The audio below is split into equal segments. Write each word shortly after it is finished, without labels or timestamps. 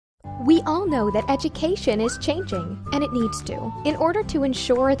We all know that education is changing, and it needs to, in order to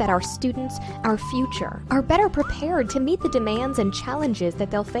ensure that our students, our future, are better prepared to meet the demands and challenges that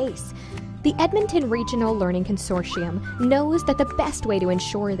they'll face. The Edmonton Regional Learning Consortium knows that the best way to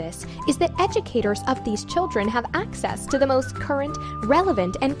ensure this is that educators of these children have access to the most current,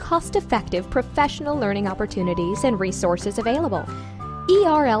 relevant, and cost-effective professional learning opportunities and resources available.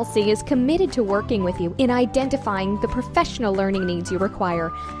 ERLC is committed to working with you in identifying the professional learning needs you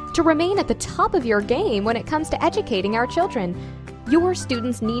require to remain at the top of your game when it comes to educating our children. Your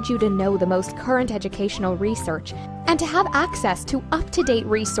students need you to know the most current educational research and to have access to up-to-date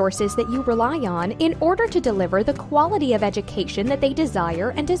resources that you rely on in order to deliver the quality of education that they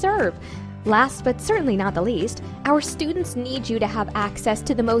desire and deserve. Last but certainly not the least, our students need you to have access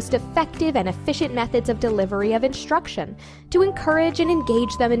to the most effective and efficient methods of delivery of instruction to encourage and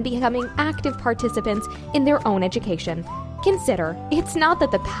engage them in becoming active participants in their own education. Consider, it's not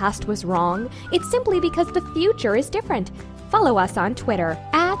that the past was wrong, it's simply because the future is different. Follow us on Twitter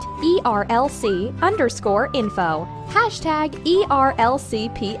at ERLC_info,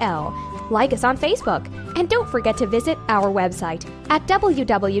 #ERLCPL. Like us on Facebook, and don't forget to visit our website at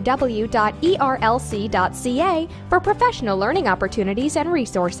www.erlc.ca for professional learning opportunities and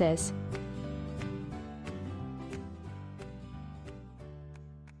resources.